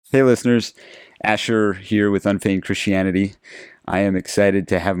Hey listeners, Asher here with Unfeigned Christianity. I am excited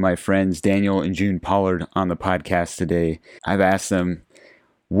to have my friends Daniel and June Pollard on the podcast today. I've asked them,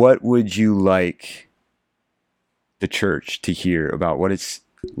 what would you like the church to hear about what it's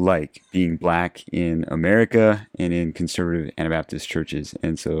like being black in America and in conservative Anabaptist churches?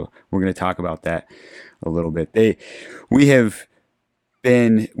 And so we're going to talk about that a little bit. We have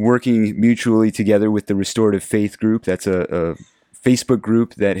been working mutually together with the Restorative Faith Group. That's a Facebook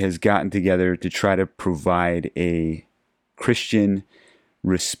group that has gotten together to try to provide a Christian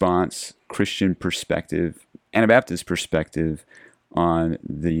response, Christian perspective, Anabaptist perspective on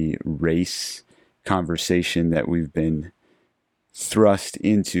the race conversation that we've been thrust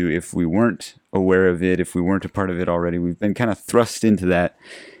into. If we weren't aware of it, if we weren't a part of it already, we've been kind of thrust into that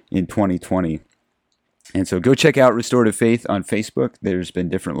in 2020. And so go check out Restorative Faith on Facebook. There's been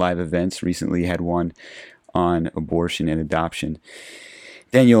different live events. Recently had one on abortion and adoption.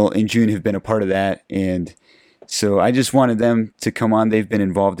 Daniel and June have been a part of that, and so I just wanted them to come on. They've been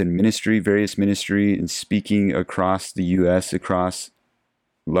involved in ministry, various ministry, and speaking across the U.S., across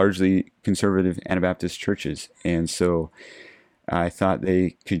largely conservative Anabaptist churches, and so I thought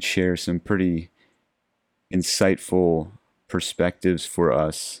they could share some pretty insightful perspectives for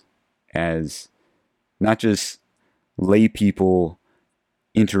us as not just lay people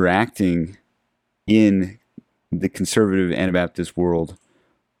interacting in the conservative Anabaptist world,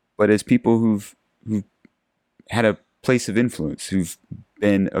 but as people who've had a place of influence, who've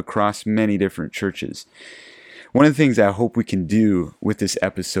been across many different churches. One of the things I hope we can do with this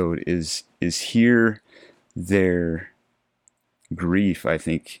episode is hear their grief, I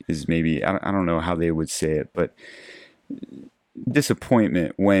think, is maybe, I don't know how they would say it, but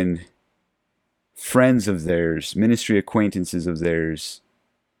disappointment when friends of theirs, ministry acquaintances of theirs,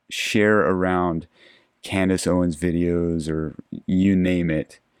 share around Candace Owens videos or you name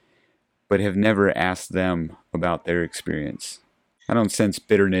it, but have never asked them about their experience. I don't sense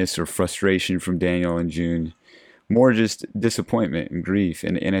bitterness or frustration from Daniel and June, more just disappointment and grief.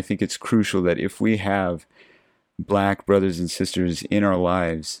 And I think it's crucial that if we have black brothers and sisters in our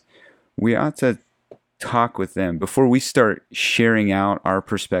lives, we ought to talk with them before we start sharing out our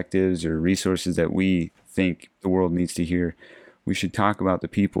perspectives or resources that we think the world needs to hear. We should talk about the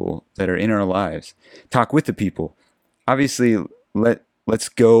people that are in our lives. Talk with the people. Obviously, let's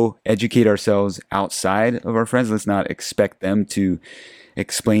go educate ourselves outside of our friends. Let's not expect them to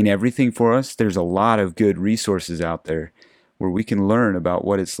explain everything for us. There's a lot of good resources out there where we can learn about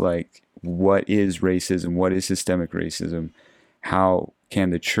what it's like, what is racism, what is systemic racism, how has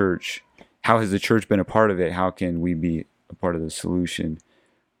the church been a part of it, how can we be a part of the solution.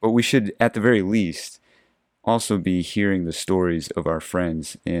 But we should, at the very least, also be hearing the stories of our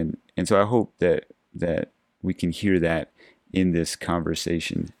friends. And so I hope that we can hear that in this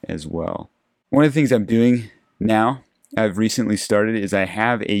conversation as well. One of the things I'm doing now, I've recently started, is I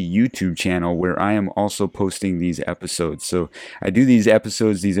have a YouTube channel where I am also posting these episodes. So I do these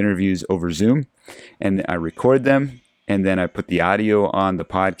episodes, these interviews over Zoom, and I record them, and then I put the audio on the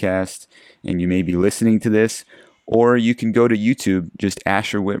podcast, and you may be listening to this, or you can go to YouTube, just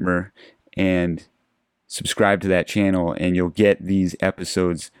Asher Whitmer, and subscribe to that channel, and you'll get these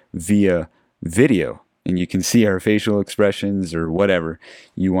episodes via video, and you can see our facial expressions or whatever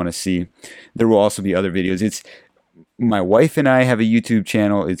you want to see. There will also be other videos. It's my wife and I have a YouTube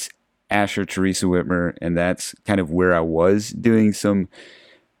channel. It's Asher Teresa Whitmer, and that's kind of where I was doing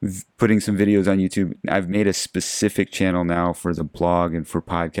putting some videos on YouTube. I've made a specific channel now for the blog and for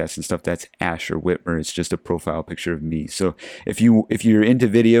podcasts and stuff. That's Asher Whitmer. It's just a profile picture of me. So if you're into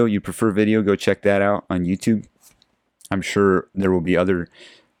video, you prefer video, go check that out on YouTube. I'm sure there will be other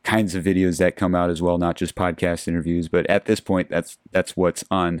kinds of videos that come out as well, not just podcast interviews. But at this point, that's what's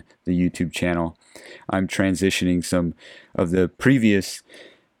on the YouTube channel. I'm transitioning some of the previous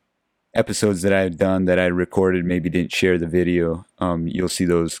episodes that I had done that I recorded, maybe didn't share the video. You'll see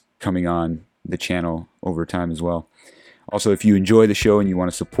those coming on the channel over time as well. Also, if you enjoy the show and you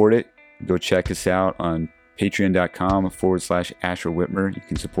want to support it, go check us out on patreon.com/Asher Whitmer. You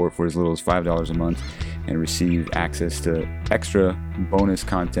can support for as little as $5 a month and receive access to extra bonus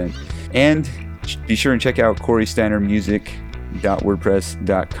content. And be sure and check out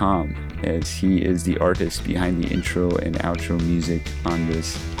CoreySteinerMusic.wordpress.com, as he is the artist behind the intro and outro music on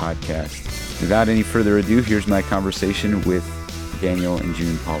this podcast. Without any further ado, here's my conversation with Daniel and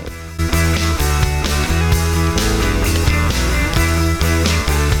June Pollard.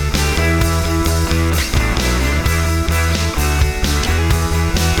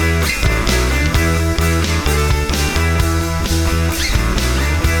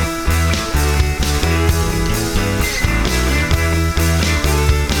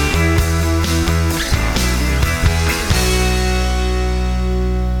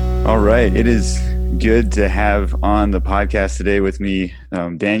 All right. It is good to have on the podcast today with me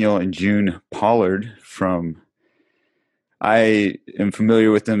Daniel and June Pollard from, I am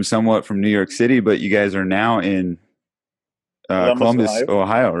familiar with them somewhat from New York City, but you guys are now in Columbus, Columbus, Ohio.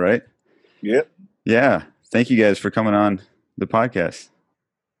 Ohio, right? Yep. Yeah. Thank you guys for coming on the podcast.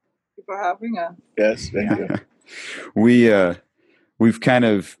 Thank you for having us. Yes, thank you. We've kind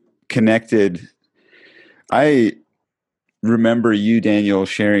of connected. I remember you, Daniel,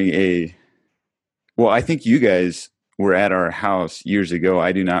 sharing I think you guys were at our house years ago.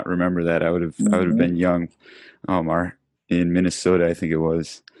 I do not remember that. I would have been young. In Minnesota, I think it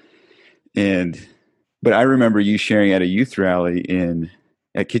was. But I remember you sharing at a youth rally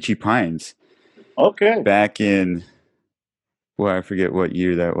at Kitschy Pines. Okay. Back in, I forget what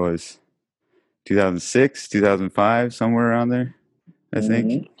year that was. 2006, 2005, somewhere around there, I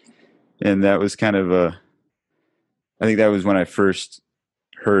think. And that was kind of I think that was when I first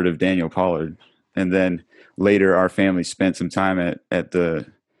heard of Daniel Pollard. And then later our family spent some time at the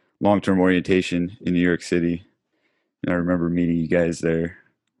long-term orientation in New York City. And I remember meeting you guys there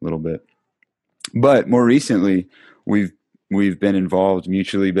a little bit. But more recently, we've mutually been involved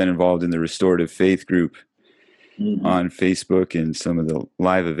in the Restorative Faith group on Facebook and some of the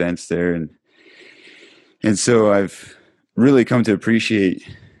live events there. And so I've really come to appreciate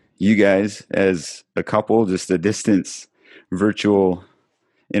you guys as a couple, just the distance virtual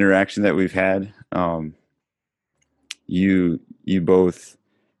interaction that we've had. You both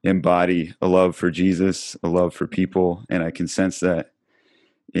embody a love for Jesus, a love for people, and I can sense that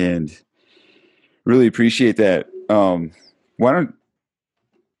and really appreciate that. Why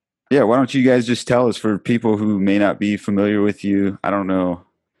don't you guys just tell us, for people who may not be familiar with you? I don't know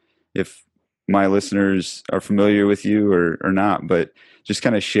if my listeners are familiar with you or not, but just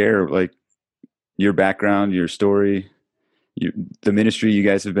kind of share like your background, your story, the ministry you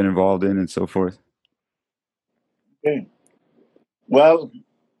guys have been involved in, and so forth. Okay. Well,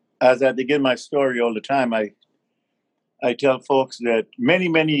 as I begin my story all the time, I tell folks that many,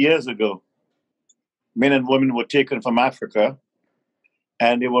 many years ago, men and women were taken from Africa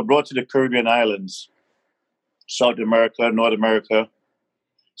and they were brought to the Caribbean islands, South America, North America.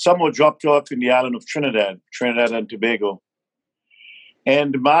 Some were dropped off in the island of Trinidad and Tobago.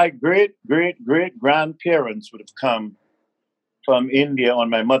 And my great, great, great grandparents would have come from India on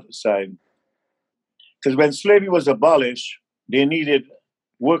my mother's side. Because when slavery was abolished, they needed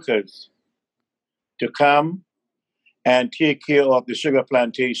workers to come and take care of the sugar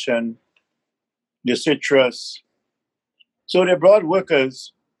plantation, the citrus. So they brought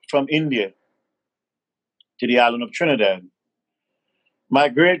workers from India to the island of Trinidad. My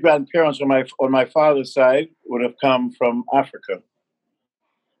great-grandparents on my father's side would have come from Africa.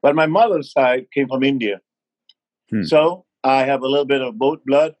 But my mother's side came from India. So I have a little bit of both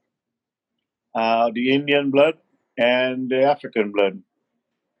blood, the Indian blood and the African blood.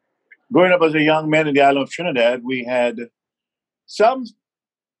 Growing up as a young man in the island of Trinidad, we had some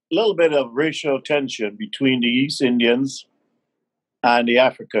little bit of racial tension between the East Indians and the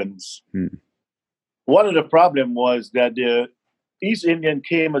Africans. One of the problems was that the East Indian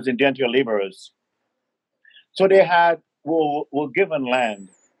came as indentured laborers. So they were given land,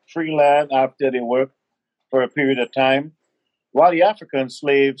 free land after they worked for a period of time, while the African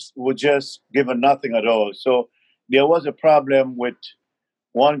slaves were just given nothing at all. So there was a problem with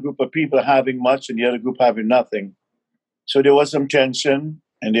one group of people having much and the other group having nothing. So there was some tension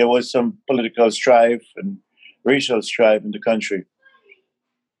and there was some political strife and racial strife in the country.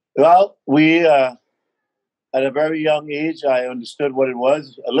 Well, at a very young age, I understood what it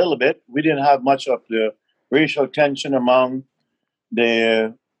was a little bit. We didn't have much of the racial tension among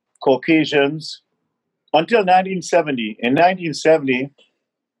the Caucasians until 1970. In 1970,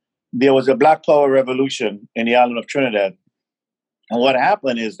 there was a Black Power revolution in the island of Trinidad. And what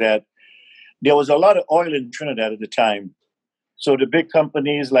happened is that there was a lot of oil in Trinidad at the time. So the big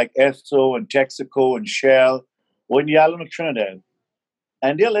companies like Esso and Texaco and Shell were in the island of Trinidad.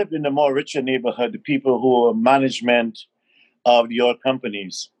 And they lived in the more richer neighborhood, the people who were management of the oil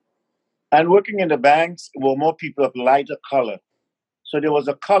companies. And working in the banks were more people of lighter color. So there was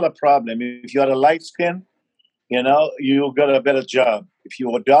a color problem. If you had a light skin, you got a better job. If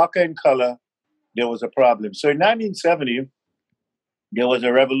you were darker in color, there was a problem. So in 1970, there was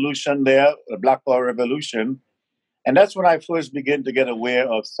a revolution there, a Black Power revolution. And that's when I first began to get aware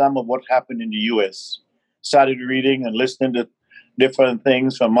of some of what happened in the U.S. Started reading and listening to different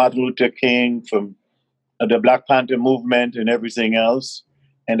things from Martin Luther King, from the Black Panther movement and everything else.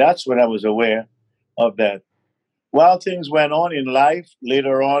 And that's when I was aware of that. While things went on in life,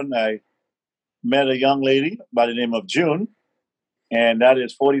 later on, I met a young lady by the name of June. and that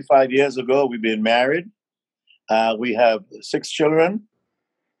is 45 years ago. We've been married. We have 6 children,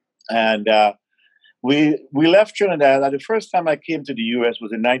 and we left Trinidad. The first time I came to the U.S.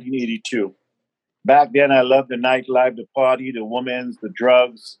 was in 1982. Back then, I loved the nightlife, the party, the women, the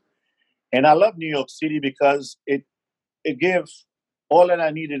drugs, and I loved New York City because it gave all that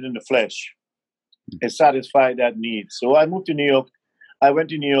I needed in the flesh. It satisfied that need. So I moved to New York. I went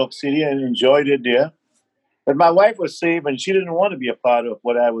to New York City and enjoyed it there. But my wife was saved, and she didn't want to be a part of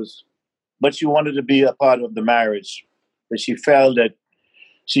what I was, but she wanted to be a part of the marriage. But she felt that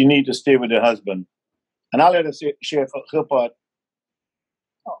she needed to stay with her husband. And I'll let her share her part.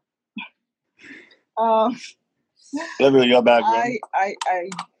 Let me your background. I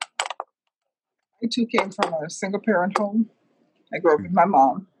too came from a single parent home. I grew up with my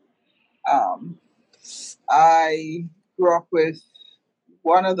mom. I grew up with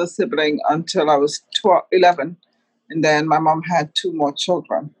one other sibling until I was 11, and then my mom had 2 more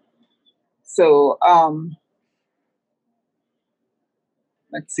children. So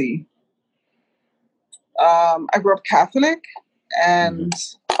let's see. I grew up Catholic, and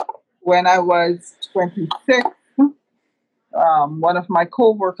when I was 26, one of my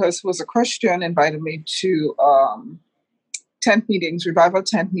co-workers who was a Christian invited me to tent meetings, revival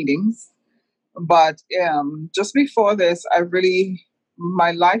tent meetings. But just before this,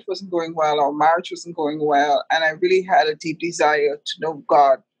 my life wasn't going well, our marriage wasn't going well, and I really had a deep desire to know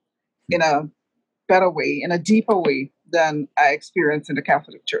God in a better way, in a deeper way than I experienced in the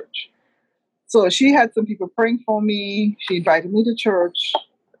Catholic Church. So she had some people praying for me. She invited me to church.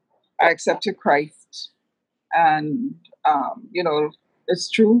 I accepted Christ. And,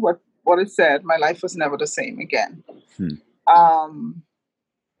 it's true what it said. My life was never the same again.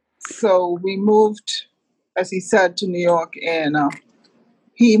 So we moved, as he said, to New York, and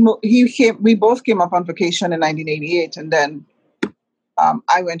we both came up on vacation in 1988, and then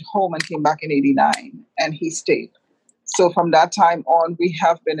I went home and came back in 89, and he stayed. So from that time on, we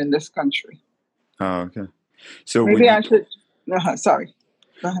have been in this country. Oh, okay. So maybe I should. Sorry.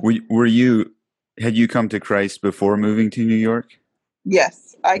 Go ahead. Had you come to Christ before moving to New York?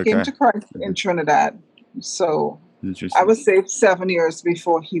 Yes, I came to Christ in Trinidad. So I was saved 7 years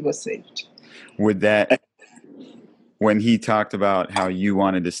before he was saved. When he talked about how you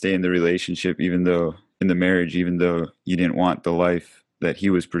wanted to stay in the relationship, in the marriage, even though you didn't want the life that he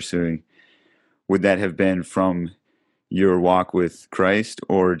was pursuing, would that have been from your walk with Christ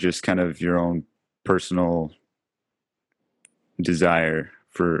or just kind of your own personal desire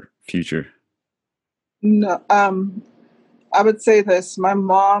for future? No, I would say this. My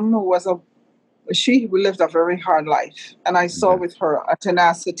mom she lived a very hard life, and I saw with her a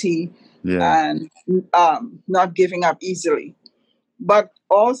tenacity and not giving up easily. But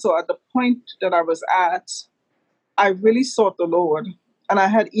also at the point that I was at, I really sought the Lord, and I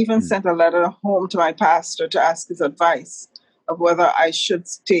had even sent a letter home to my pastor to ask his advice of whether I should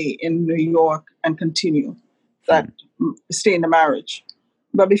stay in New York and continue stay in the marriage.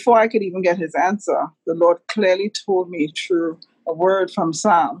 But before I could even get his answer, the Lord clearly told me through a word from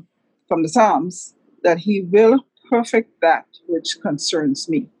the Psalms, that he will perfect that which concerns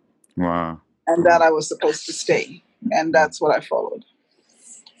me. Wow. And that I was supposed to stay. And that's what I followed.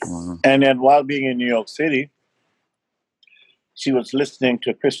 Wow. And then while being in New York City, she was listening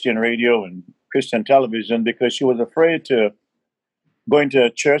to Christian radio and Christian television because she was afraid to go into a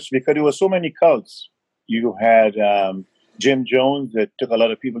church because there were so many cults. You had Jim Jones that took a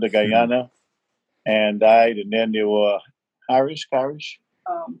lot of people to Guyana and died, and then there were David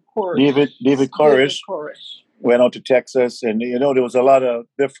Koresh went out to Texas, and there was a lot of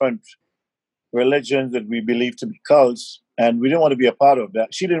different religions that we believed to be cults, and we didn't want to be a part of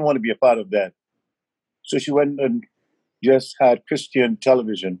that. She didn't want to be a part of that, so she went and just had Christian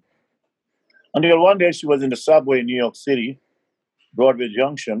television. Until one day she was in the subway in New York City, Broadway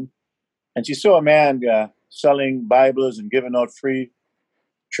Junction, and she saw a man selling Bibles and giving out free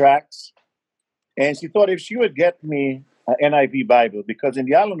tracts. And she thought if she would get me an NIV Bible, because in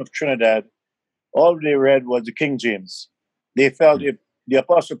the island of Trinidad, all they read was the King James. They felt if the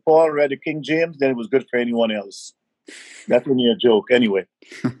Apostle Paul read the King James, then it was good for anyone else. That's only a joke. Anyway,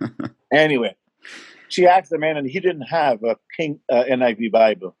 she asked the man, and he didn't have a NIV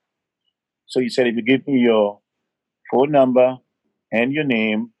Bible. So he said, if you give me your phone number and your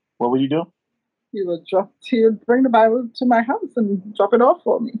name, what will you do? He would bring the Bible to my house and drop it off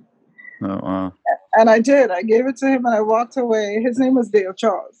for me. Oh, wow. And I did. I gave it to him and I walked away. His name was Dale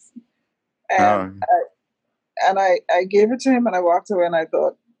Charles. And I gave it to him and I walked away and I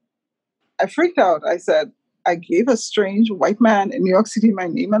thought, I freaked out. I said, I gave a strange white man in New York City my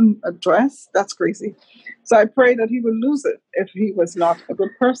name and address. That's crazy. So I pray that he would lose it if he was not a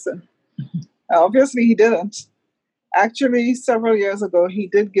good person. Obviously, he didn't. Actually, several years ago, he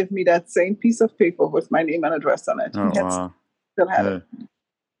did give me that same piece of paper with my name and address on it. Oh, He had wow. still had it.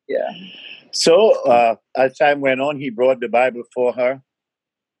 Yeah. So as time went on, he brought the Bible for her,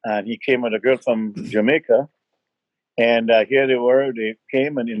 and he came with a girl from Jamaica, and here they were. They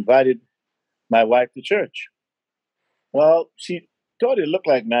came and invited my wife to church. Well, she thought it looked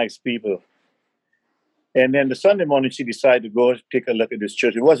like nice people. And then the Sunday morning, she decided to go take a look at this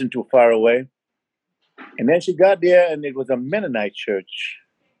church. It wasn't too far away. And then she got there, and it was a Mennonite church.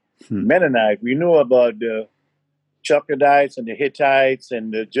 Mennonite. We knew about the Chuckadites and the Hittites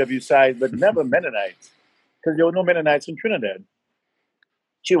and the Jebusites, but never Mennonites, because there were no Mennonites in Trinidad.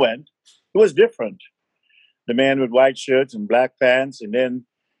 She went. It was different. The man with white shirts and black pants, and then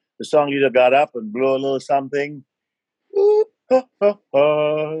the song leader got up and blew a little something. Ooh, ha, ha,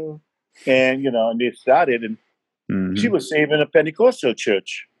 ha. And, and they started, and she was saved in a Pentecostal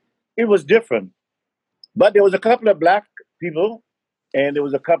church. It was different. But there was a couple of black people, and there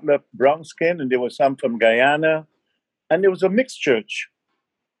was a couple of brown skin, and there was some from Guyana, and there was a mixed church.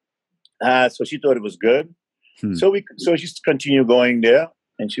 So she thought it was good. So she continued going there,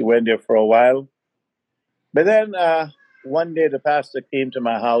 and she went there for a while. But then one day the pastor came to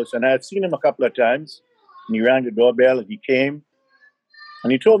my house, and I had seen him a couple of times. And he rang the doorbell, and he came,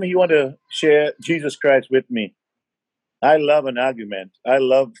 and he told me he wanted to share Jesus Christ with me. I love an argument.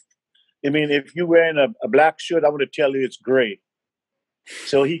 If you're wearing a black shirt, I want to tell you it's gray.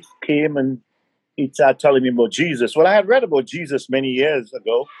 So he came and he started telling me about Jesus. Well, I had read about Jesus many years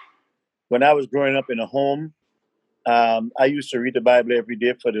ago. When I was growing up in a home, I used to read the Bible every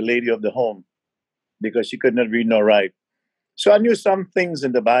day for the lady of the home because she could not read nor write. So I knew some things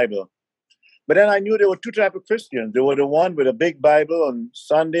in the Bible. But then I knew there were two types of Christians. There were the one with a big Bible on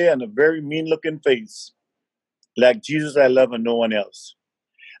Sunday and a very mean-looking face, like Jesus I love and no one else.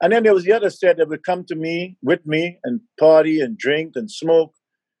 And then there was the other set that would come to me, with me, and party and drink and smoke,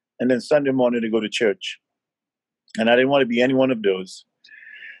 and then Sunday morning to go to church. And I didn't want to be any one of those.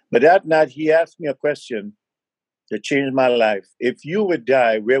 But that night, he asked me a question that changed my life. If you would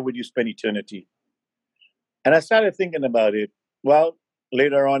die, where would you spend eternity? And I started thinking about it. Well,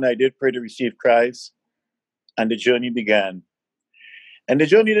 later on, I did pray to receive Christ, and the journey began. And the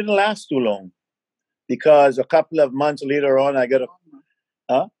journey didn't last too long, because a couple of months later on, I got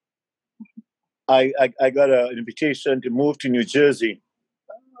an invitation to move to New Jersey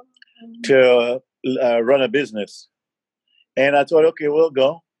to run a business. And I thought, okay, we'll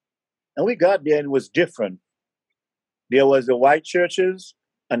go. And we got there, and it was different. There was the white churches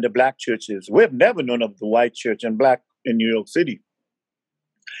and the black churches. We've never known of the white church and black in New York City.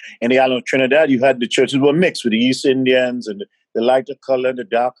 In the island of Trinidad, you had the churches were mixed with the East Indians and the lighter color and the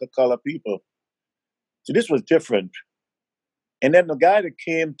darker color people. So this was different. And then the guy that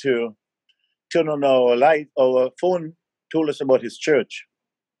came to turn on our phone told us about his church.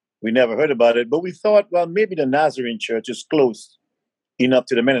 We never heard about it, but we thought, well, maybe the Nazarene church is close enough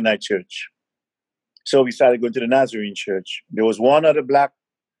to the Mennonite church. So we started going to the Nazarene church. There was one other black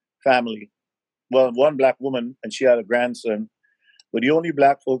family, one black woman, and she had a grandson. We're the only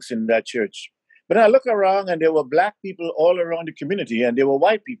black folks in that church. But I look around, and there were black people all around the community, and there were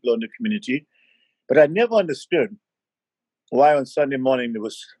white people in the community. But I never understood why on Sunday morning there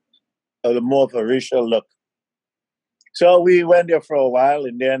was more of a racial look. So we went there for a while,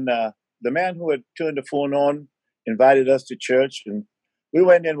 and then the man who had turned the phone on invited us to church, and we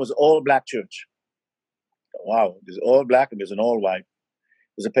went in. It was all black church. Wow, there's all black and there's an all white.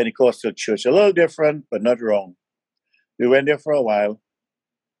 It was a Pentecostal church, a little different, but not wrong. We went there for a while,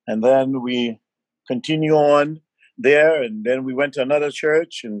 and then we continue on there, and then we went to another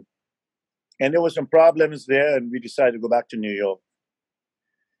church, and there were some problems there, and we decided to go back to New York.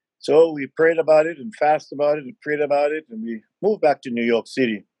 So we prayed about it and fasted about it and prayed about it, and we moved back to New York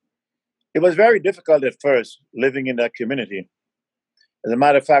City. It was very difficult at first living in that community. As a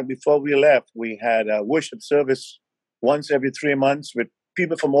matter of fact, before we left, we had a worship service once every 3 months with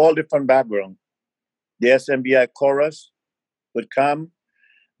people from all different backgrounds. The SMBI chorus would come,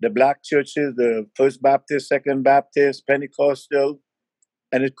 the black churches, the First Baptist, Second Baptist, Pentecostal,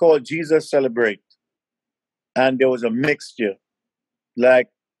 and it's called Jesus Celebrate. And there was a mixture, like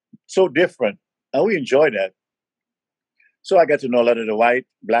so different, and we enjoyed that. So I got to know a lot of the white,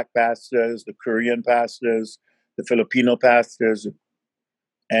 black pastors, the Korean pastors, the Filipino pastors,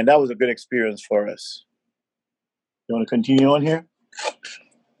 and that was a good experience for us. You want to continue on here?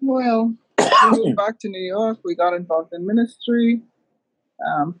 Well, we moved back to New York. We got involved in ministry.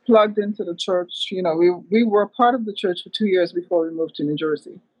 plugged into the church. You know, we were part of the church for 2 years before we moved to New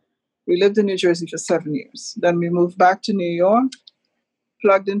Jersey. We lived in New Jersey for 7 years. Then we moved back to New York,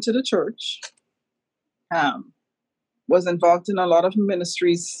 plugged into the church, was involved in a lot of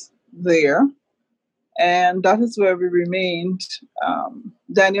ministries there. And that is where we remained.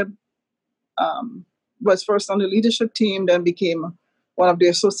 Daniel was first on the leadership team, then became one of the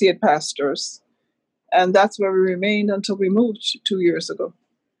associate pastors. And that's where we remained until we moved 2 years ago.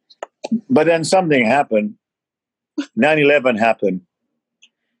 But then something happened. 9/11 happened.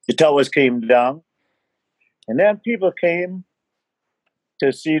 The towers came down. And then people came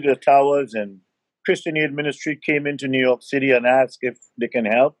to see the towers, and Christian Aid Ministry came into New York City and asked if they can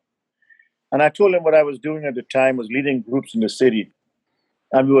help. And I told them what I was doing at the time was leading groups in the city.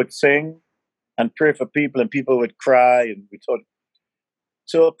 And we would sing and pray for people, and people would cry. And we thought,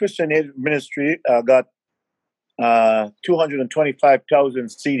 so Christian Aid Ministry got 225,000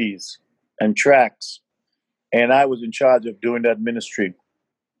 CDs and tracts. And I was in charge of doing that ministry.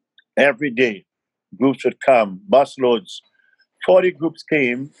 Every day, groups would come, busloads. 40 groups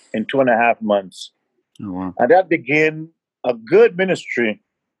came in 2.5 months. Oh, wow. And that began a good ministry.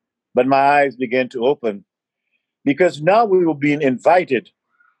 But my eyes began to open because now we were being invited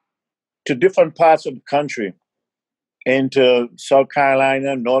to different parts of the country, into South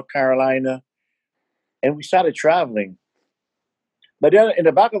Carolina, North Carolina, and we started traveling. But then in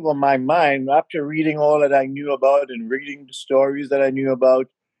the back of my mind, after reading all that I knew about and reading the stories that I knew about,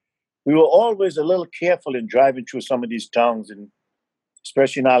 we were always a little careful in driving through some of these towns, and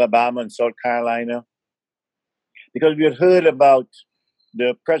especially in Alabama and South Carolina, because we had heard about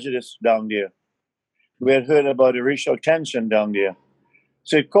the prejudice down there. We had heard about the racial tension down there.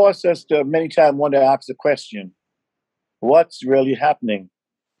 So it caused us to many times want to ask the question, what's really happening?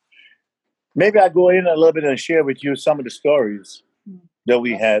 Maybe I go in a little bit and share with you some of the stories that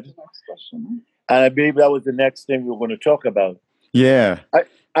we had. And I believe that was the next thing we were going to talk about. Yeah.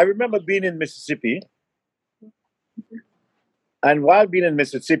 I remember being in Mississippi. And while being in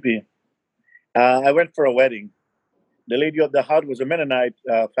Mississippi, I went for a wedding. The lady of the house was a Mennonite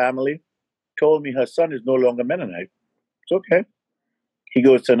family, told me her son is no longer Mennonite. It's okay. He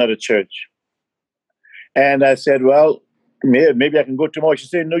goes to another church. And I said, well, maybe I can go tomorrow. She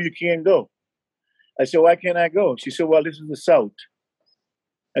said, no, you can't go. I said, why can't I go? She said, well, this is the South.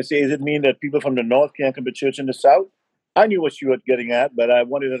 I said, does it mean that people from the North can't come to church in the South? I knew what she was getting at, but I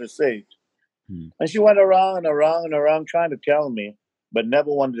wanted her to say it. And she went around and around and around trying to tell me, but never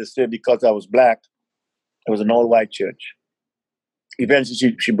wanted to say because I was black. It was an all-white church.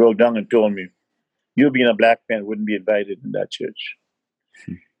 Eventually, she broke down and told me, you being a black man wouldn't be invited in that church.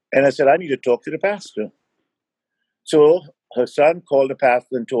 And I said, I need to talk to the pastor. So her son called the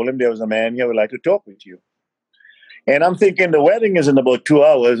pastor and told him there was a man here who would like to talk with you. And I'm thinking the wedding is in about 2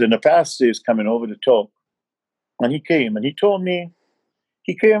 hours and the pastor is coming over to talk. And he came and he told me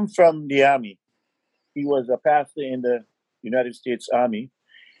he came from the Army. He was a pastor in the United States Army.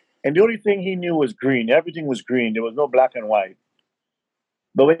 And the only thing he knew was green. Everything was green. There was no black and white.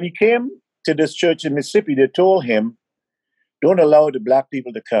 But when he came to this church in Mississippi, they told him, don't allow the black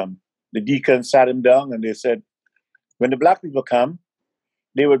people to come. The deacon sat him down and they said, when the black people come,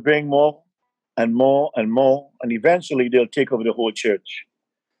 they would bring more and more and more, and eventually they'll take over the whole church.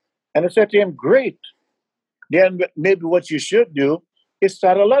 And I said to him, great. Then maybe what you should do is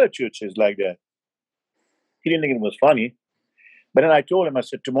start a lot of churches like that. He didn't think it was funny. But then I told him, I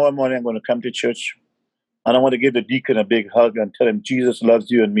said, tomorrow morning I'm going to come to church and I want to give the deacon a big hug and tell him Jesus loves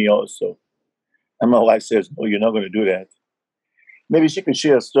you and me also. And my wife says, no, you're not going to do that. Maybe she can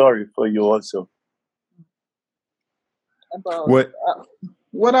share a story for you also. About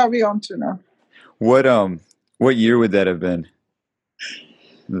what are we on to now? What year would that have been?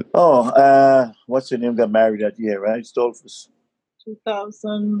 Oh, what's her name got married that year, right? Stolfus.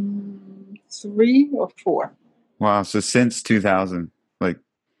 2003 or 4. Wow. So since 2000, like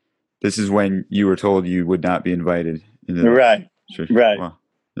this is when you were told you would not be invited. Right. Church. Right. Wow.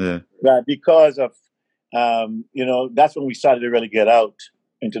 Yeah. Right. Because of, that's when we started to really get out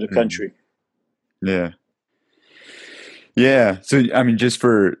into the country. Yeah. Yeah. So, I mean, just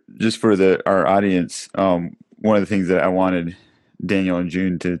for our audience, one of the things that I wanted Daniel and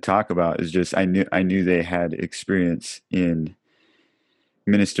June to talk about is just, I knew they had experience in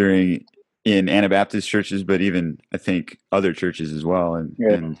ministering in Anabaptist churches, but even I think other churches as well.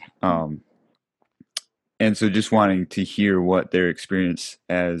 And so just wanting to hear what their experience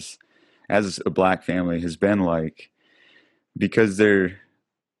as a black family has been like, because there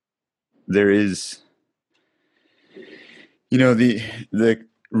is, the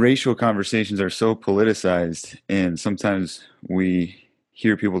racial conversations are so politicized, and sometimes we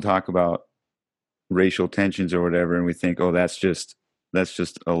hear people talk about racial tensions or whatever, and we think, oh, that's just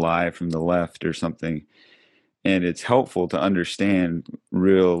a lie from the left or something. And it's helpful to understand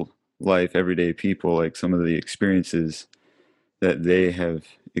real life, everyday people, like some of the experiences that they have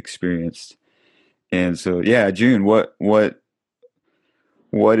experienced. And so, yeah, June, what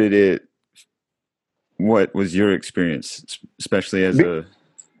did it, what was your experience, especially as Be- a,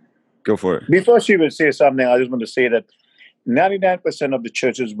 go for it. Before she will say something, I just want to say that 99% of the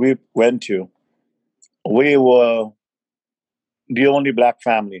churches we went to, we were the only black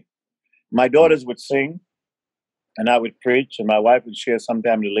family. My daughters would sing, and I would preach, and my wife would share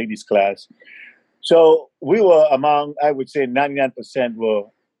sometime the ladies' class. So we were among, I would say, 99% were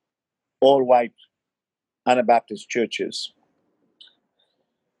all white Anabaptist churches.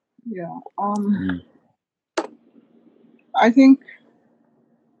 Yeah. Mm. I think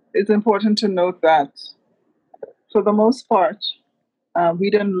it's important to note that for the most part, we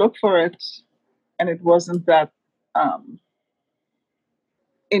didn't look for it, and it wasn't that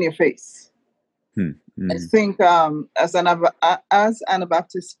in your face. Hmm. I Mm. think as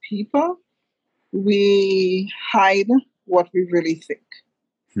Anabaptist people, we hide what we really think.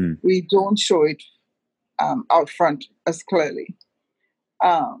 Hmm. We don't show it out front as clearly.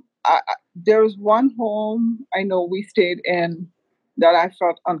 There was one home I know we stayed in that I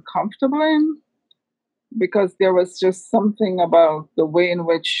felt uncomfortable in because there was just something about the way in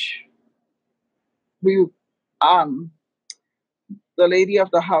which we, the lady of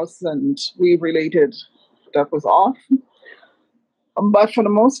the house and we related, that was off. But for the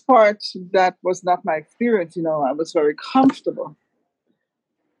most part, that was not my experience. I was very comfortable.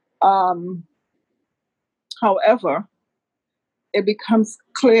 Um, However, it becomes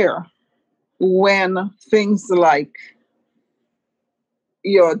clear when things like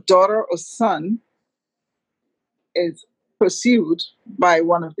your daughter or son is pursued by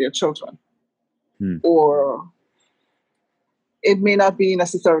one of their children, Hmm. or it may not be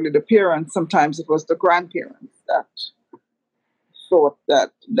necessarily the parents. Sometimes it was the grandparents that thought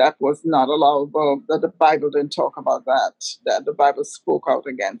that that was not allowable, that the Bible didn't talk about that, that the Bible spoke out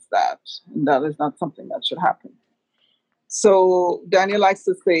against that, and that is not something that should happen. So Daniel likes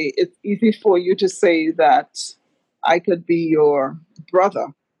to say it's easy for you to say that I could be your brother,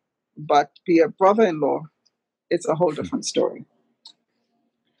 but be a brother-in-law, it's a whole different story.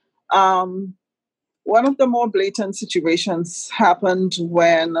 Um, One of the more blatant situations happened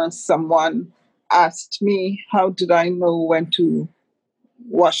when someone asked me, how did I know when to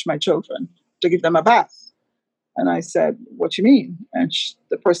wash my children, to give them a bath? And I said, what you mean? And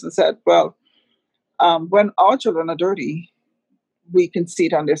the person said, well, when our children are dirty, we can see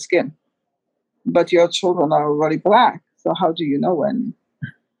it on their skin. But your children are already black. So how do you know when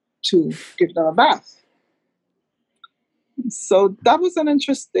to give them a bath? So that was an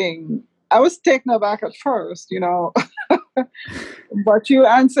interesting. I was taken aback at first, but you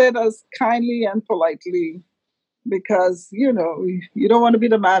answered as kindly and politely because, you don't want to be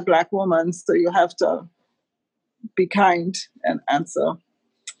the mad black woman. So you have to be kind and answer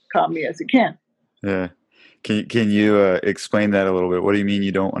calmly as you can. Yeah. Can you explain that a little bit? What do you mean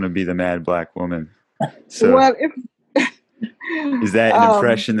you don't want to be the mad black woman? So Well, if is that an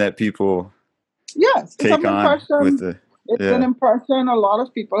impression that people yes, it's take an on with impression. the, It's an yeah. impression a lot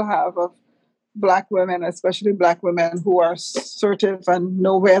of people have of black women, especially black women who are assertive and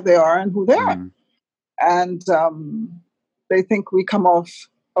know where they are and who they are. Mm. And they think we come off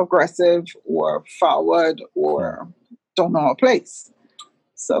aggressive or forward or don't know our place.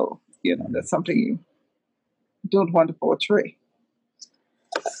 So, that's something you don't want to portray.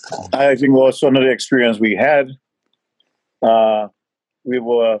 I think also another experience we had, we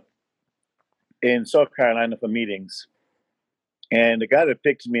were in South Carolina for meetings. And the guy that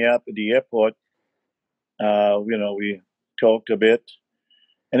picked me up at the airport, we talked a bit.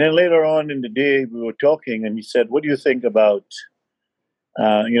 And then later on in the day, we were talking, and he said, what do you think about,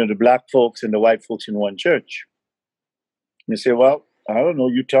 the black folks and the white folks in one church? And I said, well, I don't know.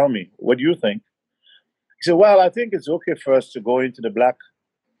 You tell me. What do you think? He said, well, I think it's okay for us to go into the black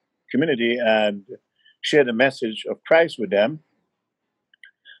community and share the message of Christ with them.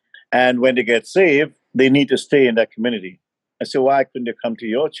 And when they get saved, they need to stay in that community. I said, why couldn't they come to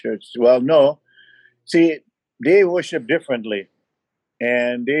your church? Well, no. See, they worship differently.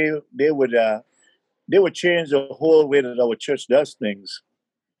 And they would change the whole way that our church does things.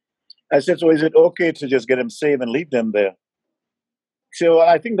 I said, so is it okay to just get them saved and leave them there? He said, well,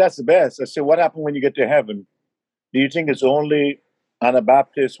 I think that's the best. I said, what happened when you get to heaven? Do you think it's only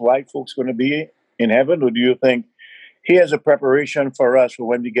Anabaptist white folks going to be in heaven? Or do you think he has a preparation for us for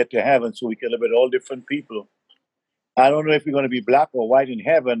when we get to heaven so we can live with all different people I don't know if you're going to be black or white in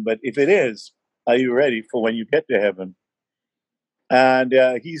heaven, but if it is, are you ready for when you get to heaven? And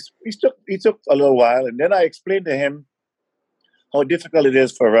he took a little while, and then I explained to him how difficult it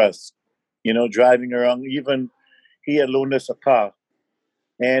is for us, driving around. Even he had loaned us a car,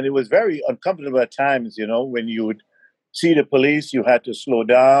 and it was very uncomfortable at times. When you would see the police, you had to slow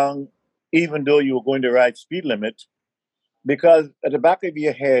down, even though you were going the right speed limit, because at the back of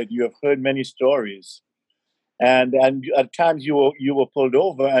your head, you have heard many stories, and at times you were pulled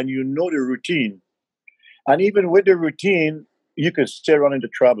over, and you know the routine, and even with the routine, you could still run into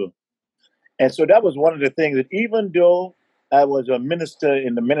trouble. And so that was one of the things that even though I was a minister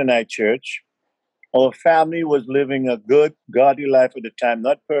in the Mennonite church, our family was living a good, godly life at the time,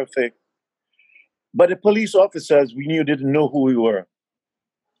 not perfect. But the police officers, we knew, didn't know who we were.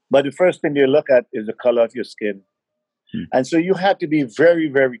 But the first thing they look at is the color of your skin. Hmm. And so you had to be very,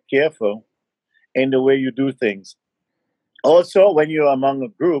 very careful in the way you do things. Also, when you're among a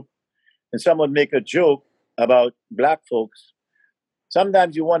group and someone make a joke about black folks,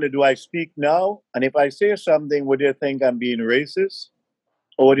 sometimes you wonder, do I speak now? And if I say something, would they think I'm being racist?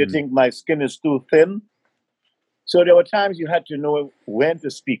 Or would they Hmm. think my skin is too thin? So there were times you had to know when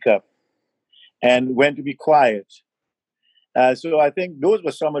to speak up and when to be quiet. So I think those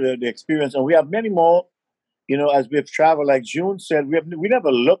were some of the experience. And we have many more, as we've traveled, like June said, we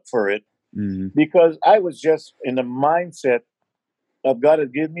never looked for it Hmm. because I was just in the mindset of God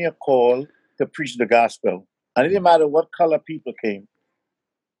had given me a call to preach the gospel. And it didn't matter what color people came.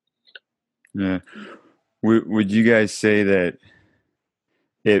 Yeah. Would you guys say that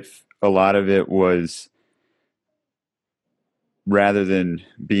if a lot of it was rather than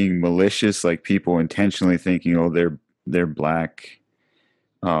being malicious, like people intentionally thinking, oh, they're black?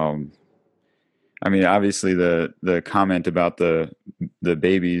 Um, I mean, obviously the comment about the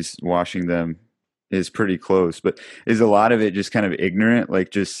babies washing them is pretty close, but is a lot of it just kind of ignorant,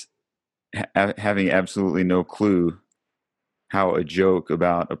 like just having absolutely no clue how a joke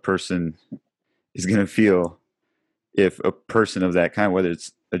about a person is going to feel if a person of that kind, whether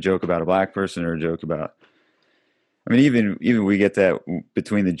it's a joke about a black person or a joke about, I mean, even we get that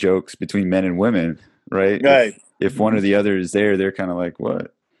between the jokes between men and women, right? Right. If one or the other is there, they're kind of like,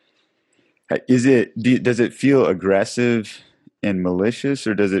 what? Does it feel aggressive and malicious,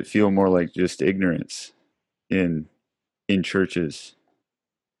 or does it feel more like just ignorance in churches?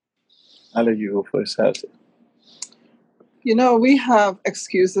 I'll let you go first, Elsie. We have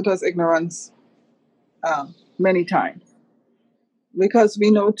excused it as ignorance many times because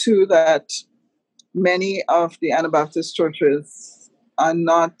we know too that many of the Anabaptist churches are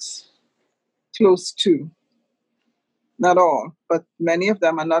not close to, not all, but many of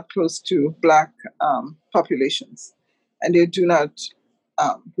them are not close to black populations, and they do not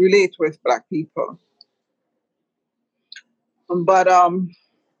relate with black people. But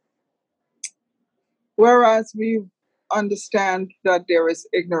whereas we understand that there is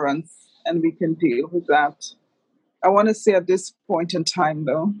ignorance and we can deal with that, I want to say at this point in time,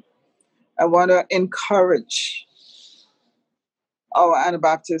 though, I want to encourage our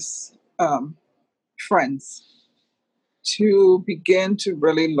Anabaptist friends to begin to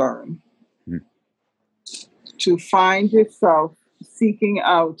really learn, Mm. to find yourself seeking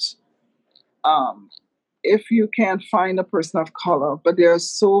out, if you can't find a person of color, but there's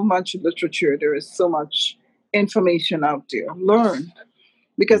so much literature, there is so much information out there. Learn.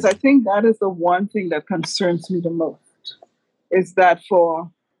 Because I think that is the one thing that concerns me the most, is that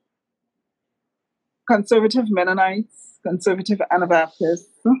for conservative Mennonites, conservative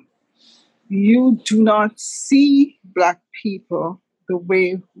Anabaptists, you do not see black people the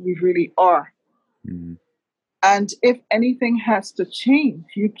way we really are. Mm. And if anything has to change,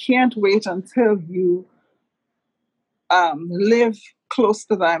 you can't wait until you live close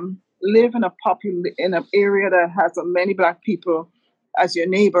to them, live in in an area that has as many black people as your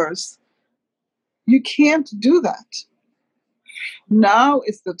neighbors. You can't do that. Now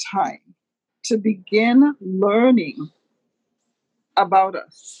is the time to begin learning about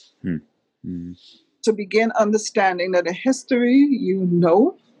us, Mm. Mm. to begin understanding that the history you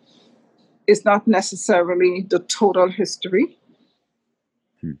know is not necessarily the total history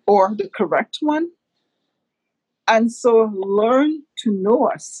Mm. or the correct one. And so learn to know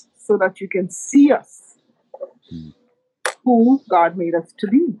us so that you can see us Mm. who God made us to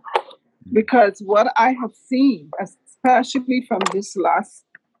be. Because what I have seen, especially from this last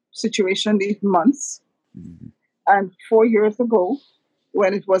situation, these months, Mm. and 4 years ago,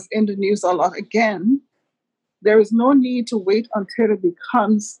 when it was in the news a lot again, there is no need to wait until it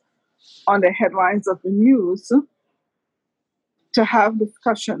becomes on the headlines of the news to have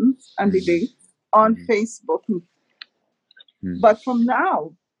discussions and debates on Facebook But from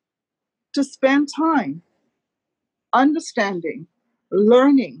now, to spend time understanding,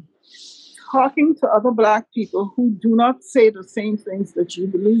 learning, talking to other Black people who do not say the same things that you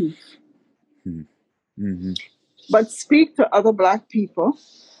believe, Mm-hmm. but speak to other Black people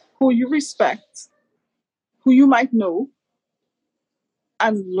who you respect, who you might know,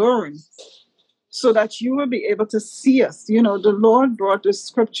 and learn so that you will be able to see us. You know, the Lord brought this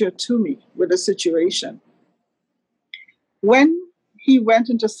scripture to me with a situation. When he went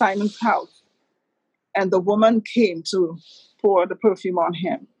into Simon's house and the woman came to pour the perfume on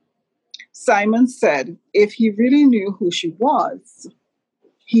him, Simon said, if he really knew who she was,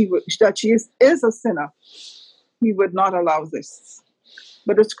 that she is a sinner, he would not allow this.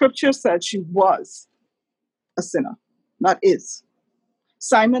 But the scripture said she was a sinner, not is.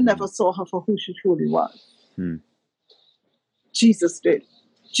 Simon never saw her for who she truly was. Jesus did.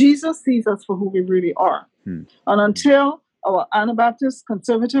 Jesus sees us for who we really are. And until our Anabaptist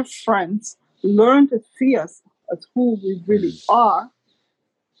conservative friends learn to see us as who we really are,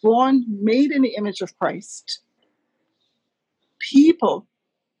 born, made in the image of Christ, people,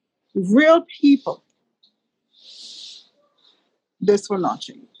 real people, this will not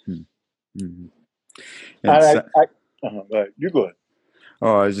change. Mm-hmm. Right. You go ahead.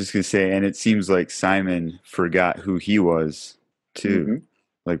 Oh, I was just gonna say, and it seems like Simon forgot who he was too.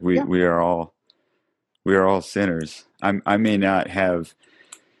 Like we are all sinners. I may not have.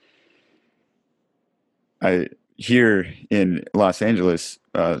 Here in Los Angeles,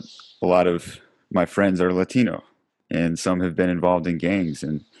 a lot of my friends are Latino, and some have been involved in gangs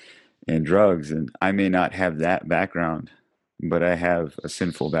and drugs, and I may not have that background, but I have a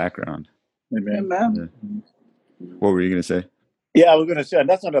sinful background. Amen. Yeah. What were you gonna say? Yeah, I was going to say, and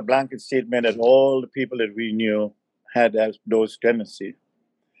that's not a blanket statement that all the people that we knew had those tendencies.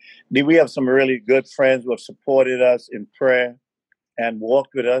 We have some really good friends who have supported us in prayer and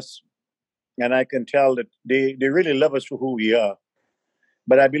walked with us. And I can tell that they really love us for who we are.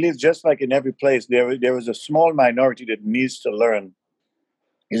 But I believe just like in every place, there is a small minority that needs to learn.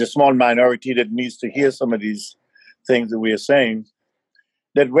 There's a small minority that needs to hear some of these things that we are saying.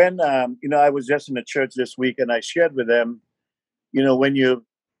 That when, I was just in the church this week and I shared with them, when your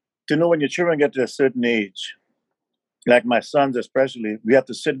children get to a certain age, like my sons especially, we have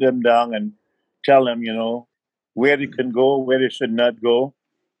to sit them down and tell them, where they can go, where they should not go.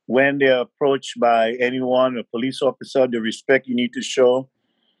 When they're approached by anyone, a police officer, the respect you need to show.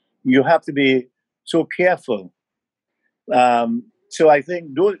 You have to be so careful. So I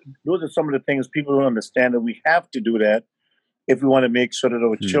think those are some of the things people don't understand, that we have to do that if we want to make sure that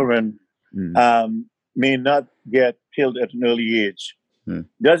our children may not get killed at an early age.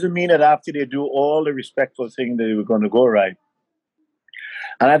 Doesn't mean that after they do all the respectful things that they were going to go right.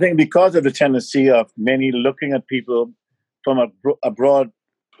 And I think because of the tendency of many looking at people from a broad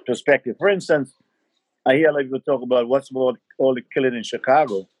perspective. For instance, I hear like people talk about what's about all the killing in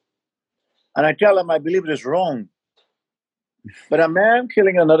Chicago. And I tell them I believe it is wrong. But a man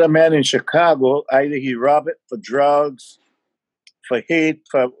killing another man in Chicago, either he robbed it for drugs, for hate,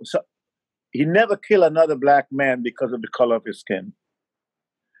 he never killed another black man because of the color of his skin.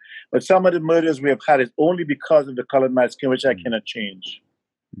 But some of the murders we have had is only because of the color of my skin, which I cannot change.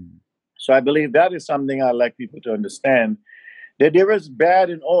 So I believe that is something I'd like people to understand, that there is bad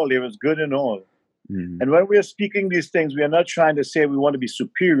in all, there is good in all. And when we are speaking these things, we are not trying to say we want to be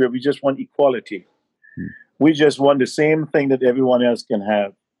superior, we just want equality. We just want the same thing that everyone else can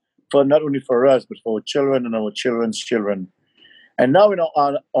have, for not only for us, but for our children and our children's children. And now in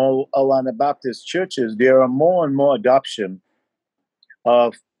our Anabaptist churches, there are more and more adoption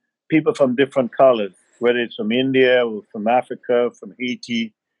of people from different colors, whether it's from India or from Africa, from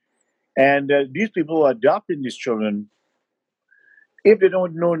Haiti. And these people who are adopting these children, if they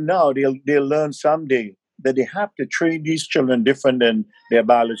don't know now, they'll learn someday that they have to treat these children different than their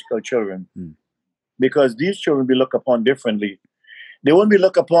biological children. Because these children will be looked upon differently. They won't be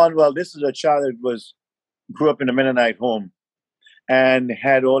looked upon, well, this is a child that grew up in a Mennonite home and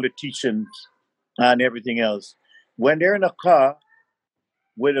had all the teachings and everything else. When they're in a car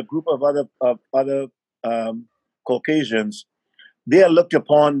with a group of other Caucasians, they are looked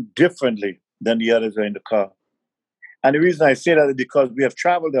upon differently than the others are in the car. And the reason I say that is because we have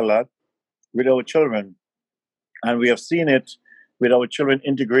traveled a lot with our children, and we have seen it with our children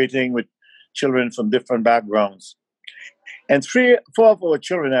integrating with children from different backgrounds. And 4 of our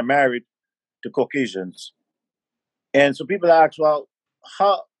children are married to Caucasians. And so people ask, well,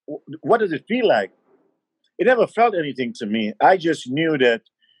 what does it feel like? It never felt anything to me. I just knew that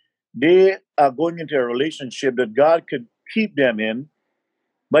they are going into a relationship that God could keep them in,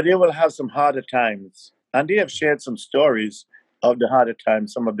 but they will have some harder times. And they have shared some stories of the harder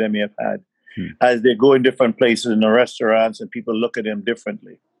times some of them may have had as they go in different places in the restaurants and people look at them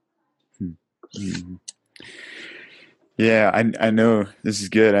differently. Mhm. Yeah, I know this is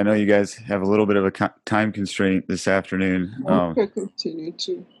good. I know you guys have a little bit of a time constraint this afternoon. Okay, continue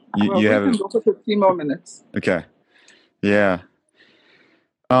to. You Well, we have can go for 15 more minutes. okay. Yeah.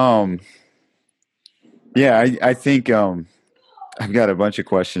 Yeah, I think I've got a bunch of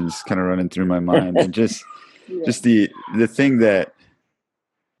questions kind of running through my mind, and just Yeah. the thing that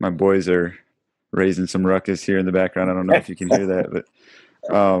my boys are raising some ruckus here in the background. I don't know if you can hear that, but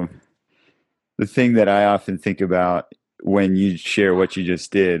the thing that I often think about when you share what you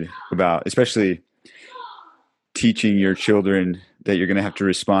just did about, especially teaching your children that you're going to have to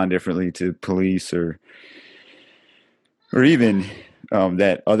respond differently to police, or even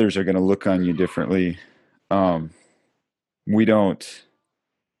that others are going to look on you differently. We don't,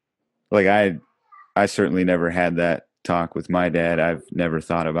 like, I certainly never had that talk with my dad. I've never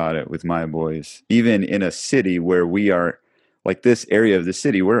thought about it with my boys. Even in a city where we are, like this area of the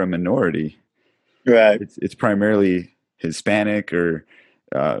city, we're a minority. Right. It's primarily Hispanic or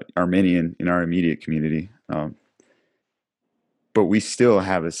Armenian in our immediate community. But we still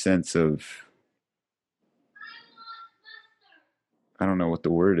have a sense of, I don't know what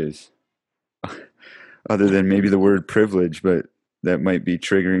the word is, other than maybe the word privilege, but that might be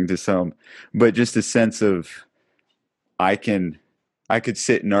triggering to some. But just a sense of, I could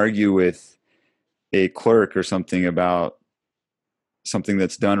sit and argue with a clerk or something about something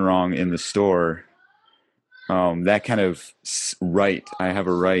that's done wrong in the store. That kind of right, I have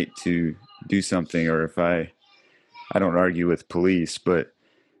a right to do something. Or if I don't argue with police, but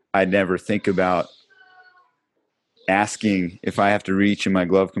I never think about asking if I have to reach in my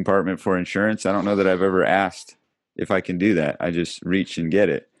glove compartment for insurance. I don't know that I've ever asked if I can do that. I just reach and get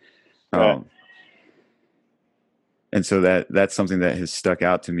it. Right. And so that's something that has stuck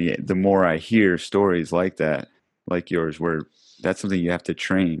out to me. The more I hear stories like that, like yours, where that's something you have to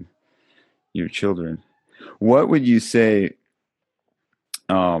train your children. What would you say, in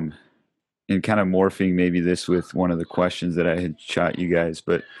kind of morphing maybe this with one of the questions that I had shot you guys,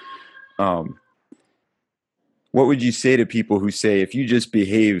 but what would you say to people who say, if you just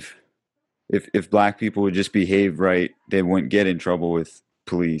behave, if black people would just behave right, they wouldn't get in trouble with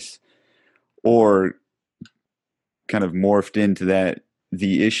police? Or kind of morphed into that,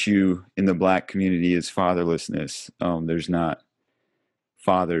 the issue in the black community is fatherlessness. There's not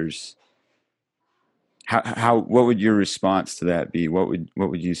fathers. What would your response to that be? What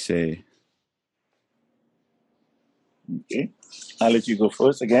would you say? Okay. I'll let you go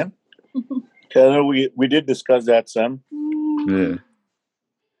first again. Taylor, we did discuss that some. Yeah.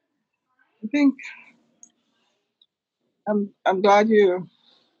 I think I'm glad you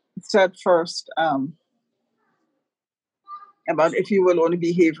said first about if you will only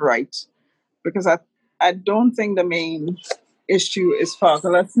behave right, because I don't think the main issue is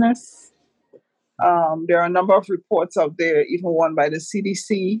fatherlessness. There are a number of reports out there, even one by the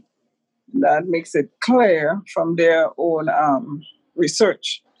CDC, that makes it clear from their own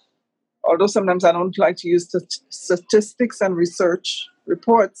research. Although sometimes I don't like to use statistics and research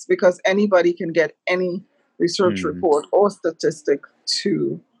reports, because anybody can get any research report or statistic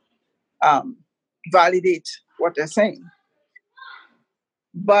to validate what they're saying.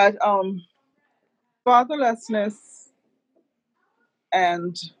 But fatherlessness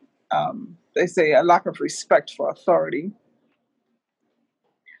and they say a lack of respect for authority.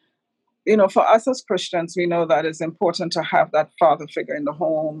 You know, for us as Christians, we know that it's important to have that father figure in the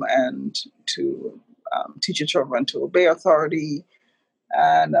home and to teach your children to obey authority,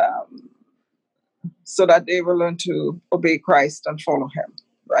 and so that they will learn to obey Christ and follow him,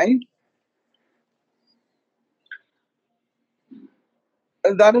 right?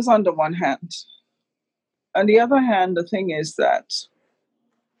 That is on the one hand. On the other hand, the thing is that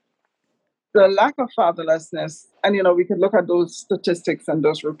the lack of fatherlessness, and you know, we could look at those statistics and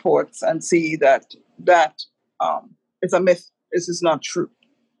those reports and see that is a myth. This is not true.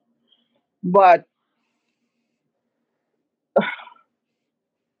 But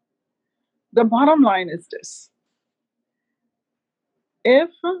the bottom line is this: if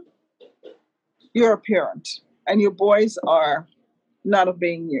you're a parent and your boys are not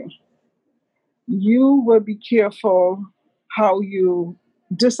obeying you, you will be careful how you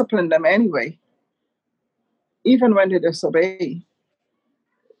discipline them anyway, even when they disobey,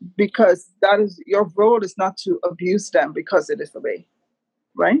 because that is your role is not to abuse them because they disobey,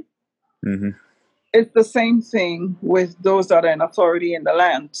 right? Mm-hmm. It's the same thing with those that are in authority in the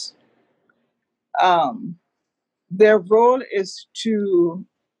land. Their role is to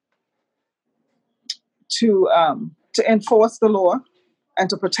to enforce the law and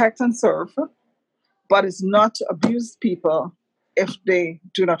to protect and serve, but it's not to abuse people if they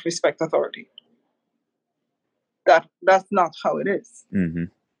do not respect authority. That's not how it is. Mm-hmm.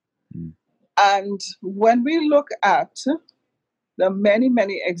 Mm-hmm. And when we look at the many,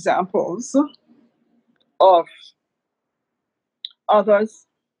 many examples of others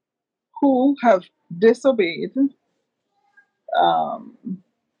who have disobeyed, um,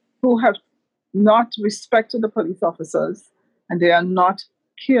 who have not respected the police officers, and they are not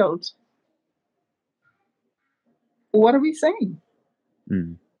killed, what are we saying?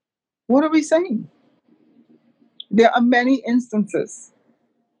 Mm-hmm. What are we saying? There are many instances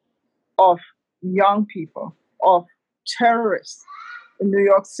of young people, of terrorists in New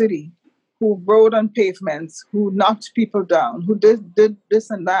York City who rode on pavements, who knocked people down, who did this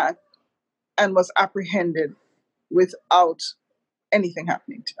and that, and was apprehended without anything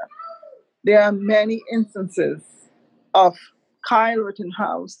happening to them. There are many instances of Kyle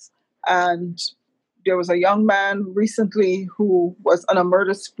Rittenhouse, and there was a young man recently who was on a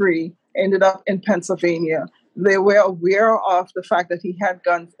murder spree, ended up in Pennsylvania. They were aware of the fact that he had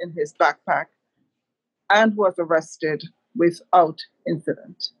guns in his backpack and was arrested without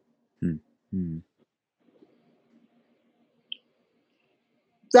incident. Mm-hmm.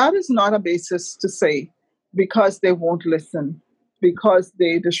 That is not a basis to say because they won't listen, because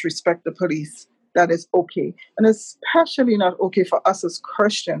they disrespect the police, that is okay. And especially not okay for us as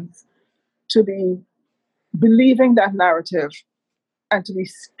Christians to be believing that narrative and to be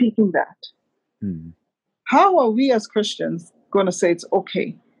speaking that. Mm-hmm. How are we as Christians going to say it's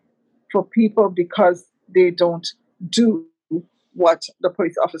okay for people because they don't do what the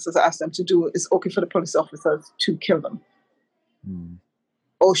police officers ask them to do? It's okay for the police officers to kill them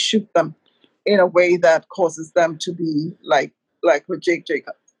or shoot them in a way that causes them to be like with Jake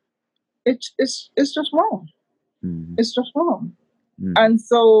Jacobs. It's just wrong. Mm-hmm. It's just wrong. Mm-hmm. And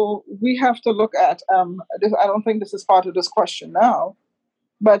so we have to look at, I don't think this is part of this question now,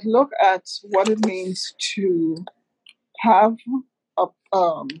 but look at what it means to have a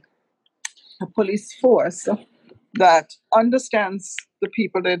police force that understands the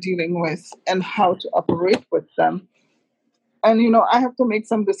people they're dealing with and how to operate with them. And, I have to make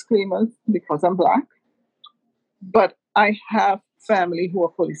some disclaimers because I'm Black, but I have family who are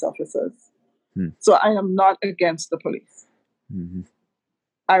police officers. So I am not against the police. Mm-hmm.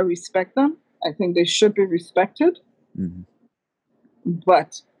 I respect them. I think they should be respected. Mm-hmm.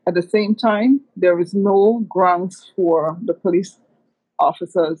 But at the same time, there is no grounds for the police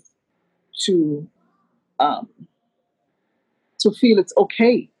officers to feel it's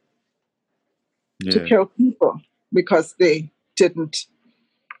okay to kill people because they didn't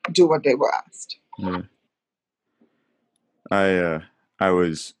do what they were asked. Yeah. I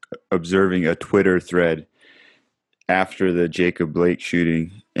was observing a Twitter thread after the Jacob Blake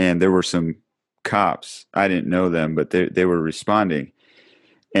shooting, and there were some cops. I didn't know them, but they were responding,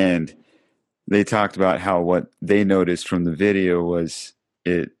 and they talked about how what they noticed from the video was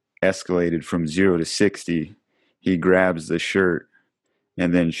it escalated from 0 to 60. He grabs the shirt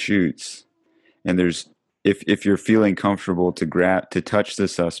and then shoots. And there's if you're feeling comfortable to touch the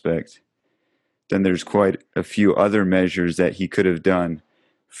suspect, then there's quite a few other measures that he could have done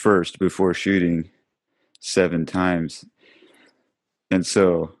first before shooting 7 times. And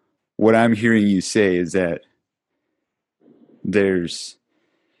so what I'm hearing you say is that there's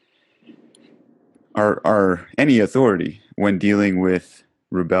any authority when dealing with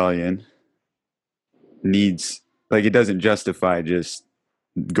rebellion needs, like, it doesn't justify just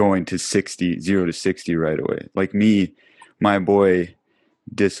going to 0 to 60 right away. Like my boy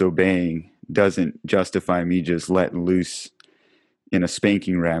disobeying doesn't justify me just letting loose in a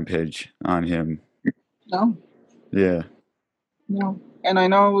spanking rampage on him. No. Yeah. No. And I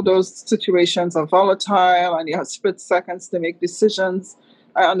know those situations are volatile and you have split seconds to make decisions.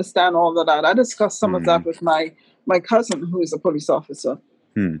 I understand all of that. I discussed some of that with my cousin who is a police officer.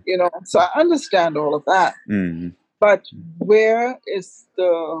 So I understand all of that. But where is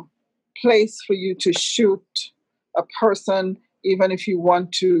the place for you to shoot a person, even if you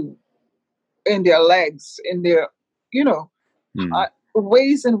want to, in their legs, in their,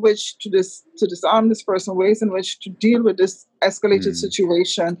 ways in which to disarm this person, ways in which to deal with this escalated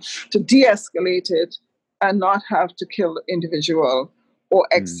situation, to de-escalate it, and not have to kill the individual or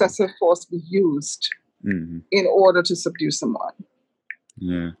excessive force be used in order to subdue someone.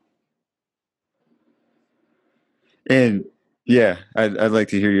 Yeah. And yeah, I'd like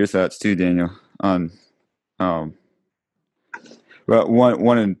to hear your thoughts too, Daniel, on well,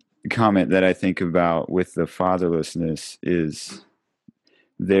 one comment that I think about with the fatherlessness is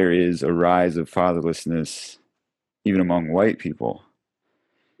there is a rise of fatherlessness even among white people.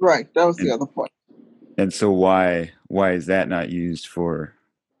 Right. That was the And other point. and so why is that not used for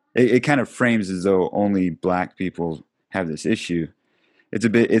it kind of frames as though only black people have this issue.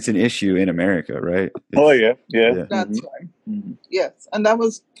 It's an issue in America, right? Oh It's yeah, yeah. yeah. That's right. Mm-hmm. Yes. And that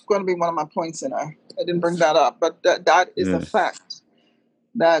was going to be one of my points in I didn't bring that up, but that is a Yeah. fact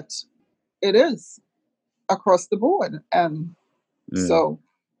that it is across the board. And Yeah. so,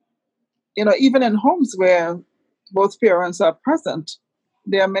 even in homes where both parents are present,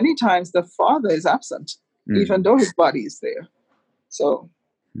 there are many times the father is absent, even though his body is there. So,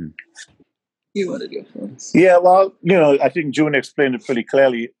 you want to go first? Yeah, well, I think June explained it pretty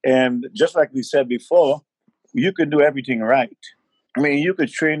clearly. And just like we said before, you can do everything right. I mean, you could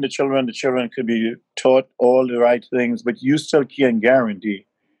train the children could be taught all the right things, but you still can't guarantee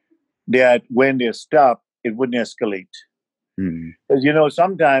that when they stop, it wouldn't escalate. Because,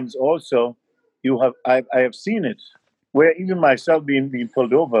 sometimes also I have seen it where even myself being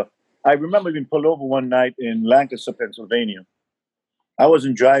pulled over. I remember being pulled over one night in Lancaster, Pennsylvania. I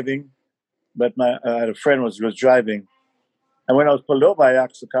wasn't driving, but I had a friend was driving. And when I was pulled over, I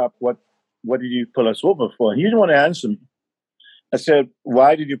asked the cop, what did you pull us over for? He didn't want to answer me. I said,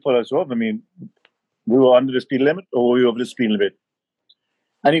 why did you pull us over? I mean, we were under the speed limit or were we over the speed limit?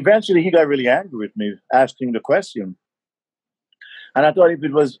 And eventually he got really angry with me, asking the question. And I thought if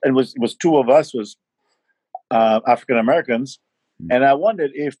it was two of us, was African Americans. And I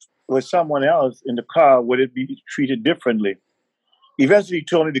wondered if it was someone else in the car, would it be treated differently? Eventually he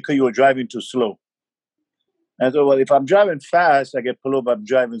told me because you were driving too slow. And I thought, well, if I'm driving fast, I get pulled over. If I'm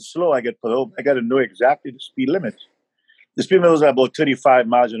driving slow, I get pulled over. I got to know exactly the speed limit. The speed limit was about 35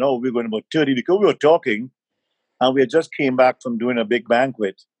 miles an hour. We were going about 30 because we were talking, and we had just came back from doing a big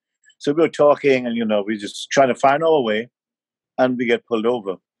banquet. So we were talking, and we just trying to find our way, and we get pulled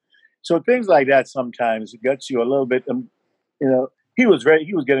over. So things like that sometimes it gets you a little bit. He was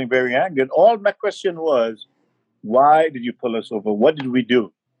getting very angry. And all my question was, why did you pull us over? What did we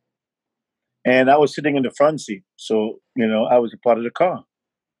do? And I was sitting in the front seat, so I was a part of the car.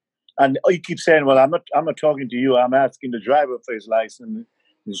 And you keep saying, "Well, I'm not talking to you. I'm asking the driver for his license,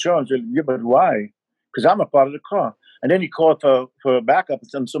 insurance." Yeah, but why? Because I'm a part of the car. And then he called for backup,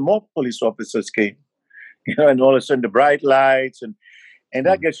 and some more police officers came. And all of a sudden the bright lights, and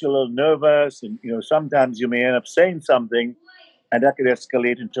that gets you a little nervous. And sometimes you may end up saying something, and that could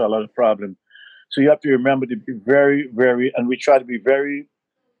escalate into a lot of problems. So you have to remember to be very, very, and we try to be very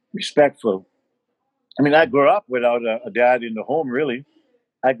respectful. I mean, I grew up without a dad in the home, really.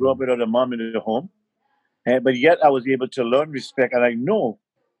 I grew up without a mom in the home. But yet I was able to learn respect, and I know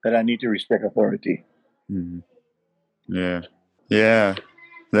that I need to respect authority. Yeah. Yeah.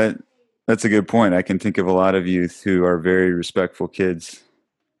 That's a good point. I can think of a lot of youth who are very respectful kids,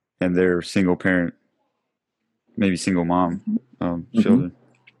 and they're single parent, maybe single mom children.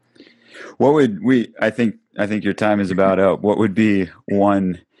 What would I think your time is about up. What would be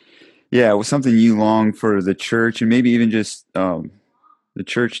one, something you long for the church, and maybe even just the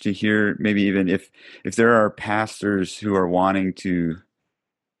church to hear, maybe even if there are pastors who are wanting to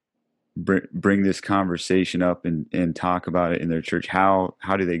bring this conversation up and talk about it in their church, how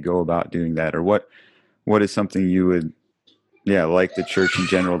do they go about doing that? Or what is something you would like the church in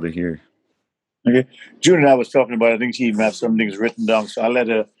general to hear? Okay. June and I was talking about, I think she even has some things written down, so I'll let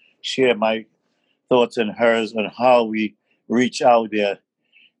her share my thoughts and hers on how we reach out there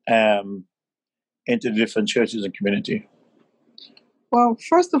into the different churches and community. Well,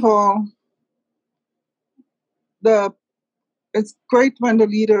 first of all, it's great when the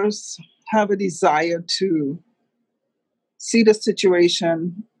leaders have a desire to see the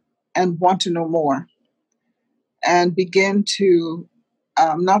situation and want to know more and begin to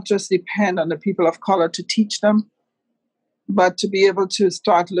not just depend on the people of color to teach them, but to be able to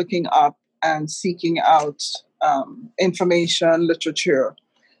start looking up and seeking out information, literature.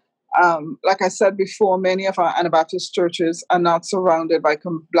 Like I said before, many of our Anabaptist churches are not surrounded by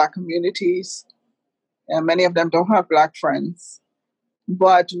Black communities, and many of them don't have Black friends.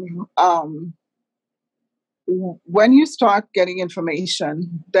 But when you start getting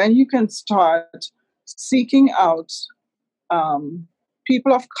information, then you can start seeking out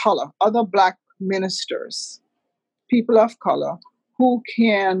people of color, other Black ministers, people of color who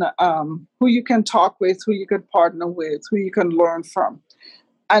you can talk with, who you can partner with, who you can learn from.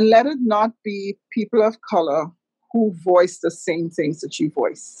 And let it not be people of color who voice the same things that you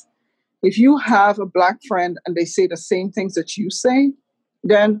voice. If you have a Black friend and they say the same things that you say,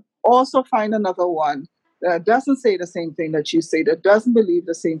 then also find another one that doesn't say the same thing that you say, that doesn't believe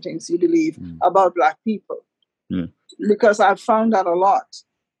the same things you believe about Black people. Because I've found that a lot.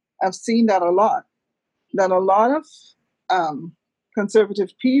 I've seen that a lot. that a lot of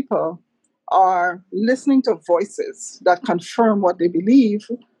conservative people are listening to voices that confirm what they believe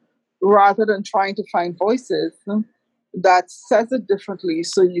rather than trying to find voices that says it differently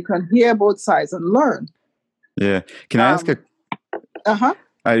so you can hear both sides and learn. Yeah. Can I ask Uh-huh.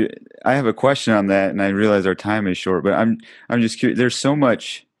 I have a question on that, and I realize our time is short, but I'm just curious. There's so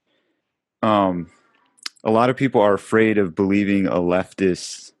much. A lot of people are afraid of believing a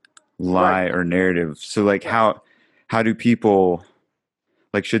leftist lie Right. or narrative. So, like, how do people,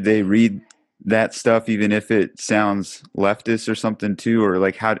 like, should they read that stuff even if it sounds leftist or something too, or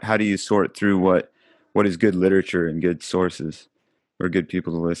like how do you sort through what is good literature and good sources or good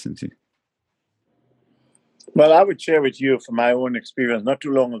people to listen to? Well, I would share with you from my own experience. Not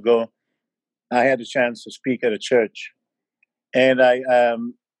too long ago, I had a chance to speak at a church, and I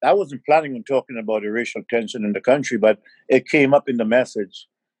wasn't planning on talking about the racial tension in the country, but it came up in the message,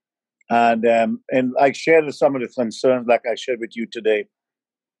 and I shared some of the concerns like I shared with you today.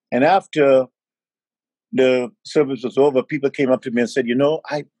 And after the service was over, people came up to me and said,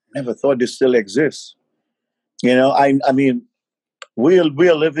 I never thought this still exists. I mean, we're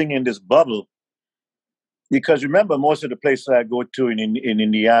living in this bubble because remember, most of the places I go to in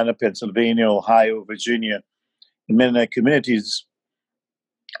Indiana, Pennsylvania, Ohio, Virginia, in Mennonite communities,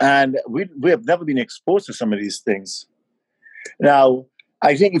 and we have never been exposed to some of these things. Now,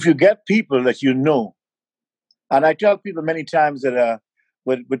 I think if you get people that you know, and I tell people many times that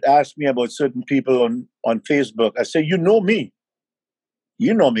would ask me about certain people on Facebook, I say, you know me.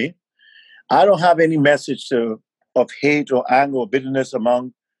 You know me. I don't have any message of hate or anger or bitterness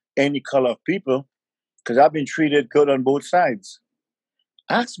among any color of people because I've been treated good on both sides.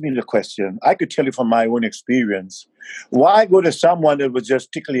 Ask me the question. I could tell you from my own experience. Why go to someone that would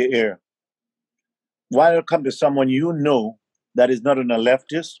just tickle your ear? Why not come to someone you know that is not a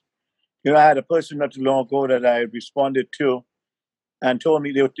leftist? I had a person not too long ago that I responded to and told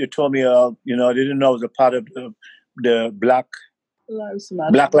me they told me they didn't know I was a part of the Black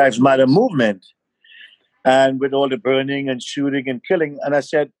Lives Matter movement, and with all the burning and shooting and killing. And I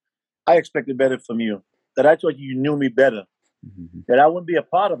said, I expected better from you. That I thought you knew me better. Mm-hmm. That I wouldn't be a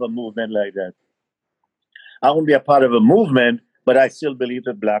part of a movement like that. I wouldn't be a part of a movement, but I still believe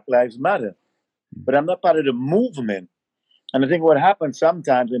that Black Lives Matter. But I'm not part of the movement. And I think what happens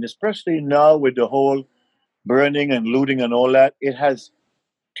sometimes, and especially now with the whole burning and looting and all that, it has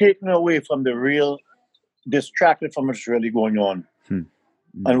taken away from the real, distracted from what's really going on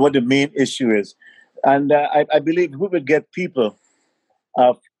and what the main issue is. And I believe we would get people,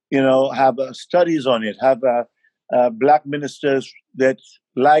 have studies on it, have black ministers that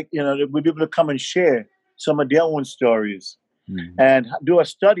that would be able to come and share some of their own stories and do a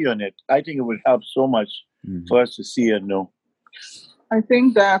study on it. I think it would help so much for us to see and know. I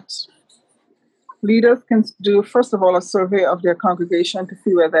think that leaders can do, first of all, a survey of their congregation to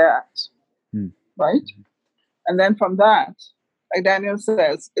see where they're at, right? And then from that, like Daniel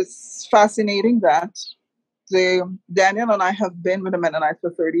says, it's fascinating that Daniel and I have been with the Mennonites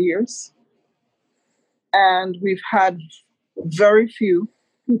for 30 years, and we've had very few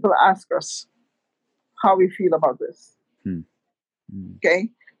people ask us how we feel about this. Okay?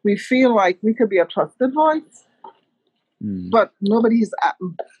 We feel like we could be a trusted voice, but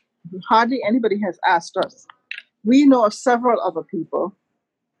hardly anybody has asked us. We know of several other people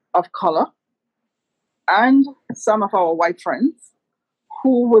of color and some of our white friends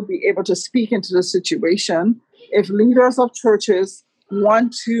who would be able to speak into the situation if leaders of churches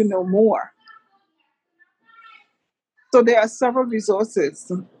want to know more. So there are several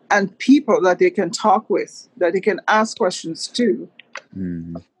resources and people that they can talk with, that they can ask questions to,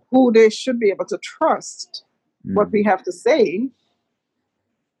 who they should be able to trust what we have to say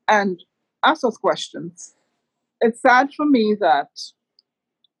and ask us questions. It's sad for me that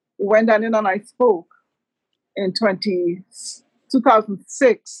when Daniel and I spoke in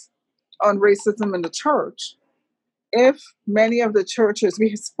 2006 on racism in the church, if many of the churches,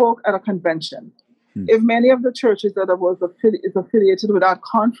 we spoke at a convention, if many of the churches that is affiliated with our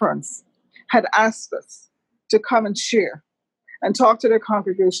conference had asked us to come and share and talk to their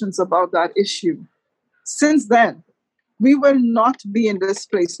congregations about that issue, since then, we will not be in this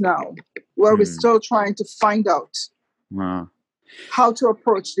place now where we're still trying to find out how to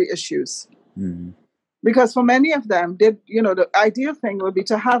approach the issues. Because for many of them, the ideal thing would be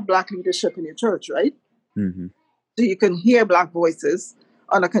to have Black leadership in your church, right? So you can hear Black voices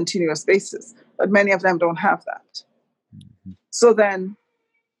on a continuous basis, but many of them don't have that. So then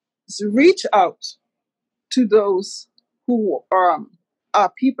reach out to those who are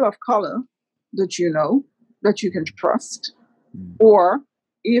people of color that you know, that you can trust, or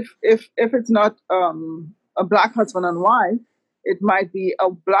if it's not a black husband and wife, it might be a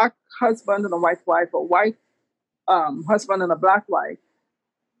black husband and a white wife, a white husband and a black wife.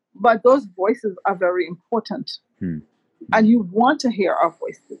 But those voices are very important, and you want to hear our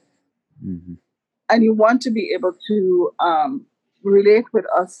voices, and you want to be able to relate with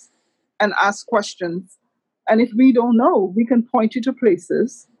us and ask questions. And if we don't know, we can point you to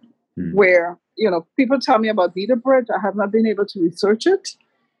places where, people tell me about Be the Bridge. I have not been able to research it,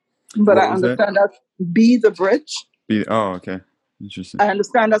 but I understand that Be the Bridge. Oh, okay. Interesting. I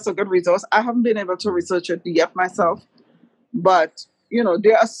understand that's a good resource. I haven't been able to research it yet myself, but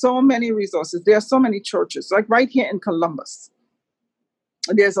there are so many resources. There are so many churches. Like right here in Columbus,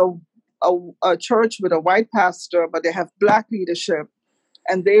 there's a church with a white pastor, but they have black leadership,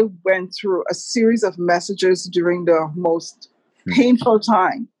 and they went through a series of messages during the most painful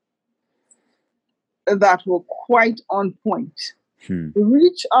time that were quite on point.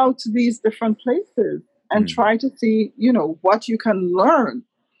 Reach out to these different places and try to see, what you can learn.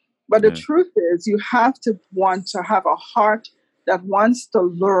 But the truth is, you have to want to have a heart that wants to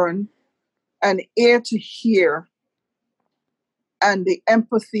learn, an ear to hear, and the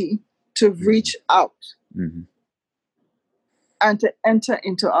empathy to reach out and to enter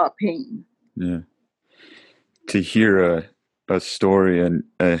into our pain. Yeah. To hear a story and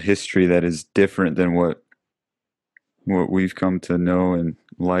a history that is different than what we've come to know and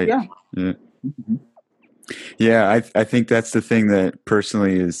like. Yeah. I think that's the thing that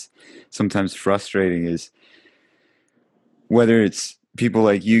personally is sometimes frustrating, is whether it's people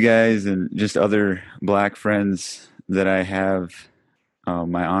like you guys and just other black friends that I have.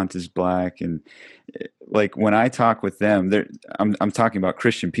 My aunt is black, and like when I talk with them, I'm talking about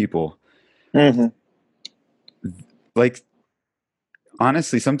Christian people. Like,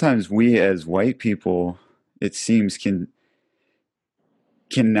 honestly, sometimes we as white people, it seems,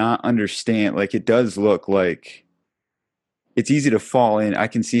 cannot understand. Like, it does look like it's easy to fall in. I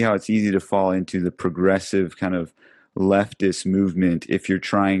can see how it's easy to fall into the progressive kind of leftist movement if you're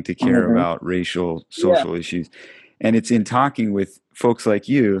trying to care about racial, social issues. And it's in talking with folks like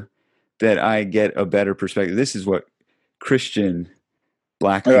you that I get a better perspective. This is what Christian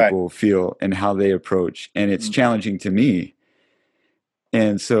black people feel and how they approach. And it's challenging to me.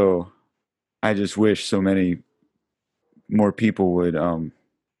 And so I just wish so many more people would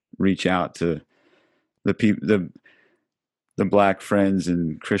reach out to the black friends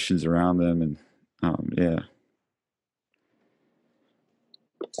and Christians around them. And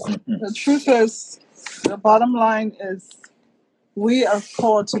The truth is, the bottom line is, we are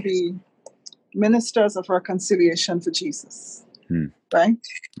called to be ministers of reconciliation for Jesus, right?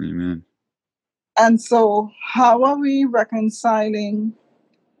 Amen. And so how are we reconciling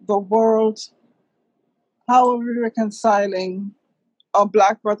the world? How are we reconciling our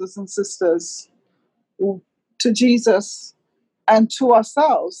black brothers and sisters to Jesus and to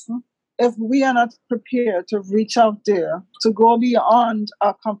ourselves if we are not prepared to reach out there, to go beyond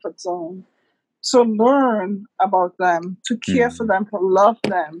our comfort zone, to learn about them, to care for them, to love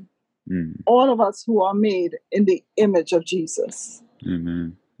them? All of us who are made in the image of Jesus.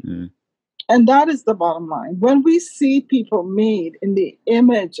 Amen. Yeah. And that is the bottom line. When we see people made in the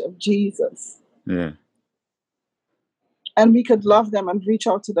image of Jesus, and we could love them and reach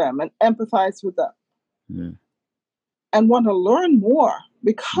out to them and empathize with them, and want to learn more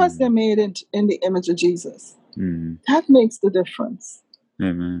because they're made in the image of Jesus, that makes the difference.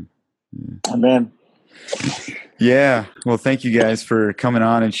 Amen. Yeah. Amen. Yeah. Well, thank you guys for coming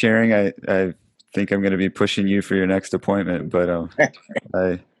on and sharing. I think I'm going to be pushing you for your next appointment, but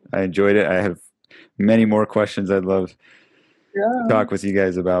I enjoyed it. I have many more questions I'd love to talk with you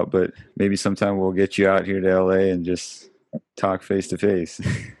guys about, but maybe sometime we'll get you out here to LA and just talk face to face.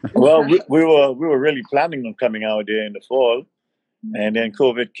 Well, we were really planning on coming out there in the fall, and then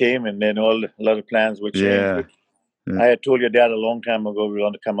COVID came, and then a lot of plans were changed. I had told your dad a long time ago we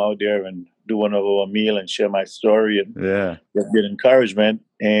want to come out there and do one of our meal and share my story and get encouragement.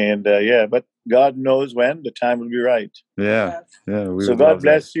 And but God knows when the time will be right. So God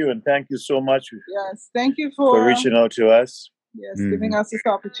bless you, and thank you so much. Yes, thank you for reaching out to us. Yes, giving us this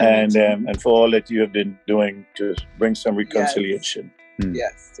opportunity, and for all that you have been doing to bring some reconciliation.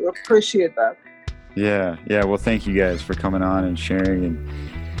 Yes, we appreciate that. Yeah. Well, thank you guys for coming on and sharing,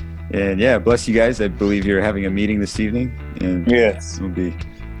 and bless you guys. I believe you're having a meeting this evening, and we'll be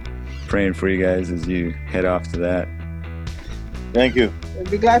praying for you guys as you head off to that. Thank you. We'll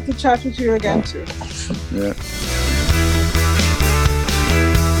be glad to chat with you again too. Yeah.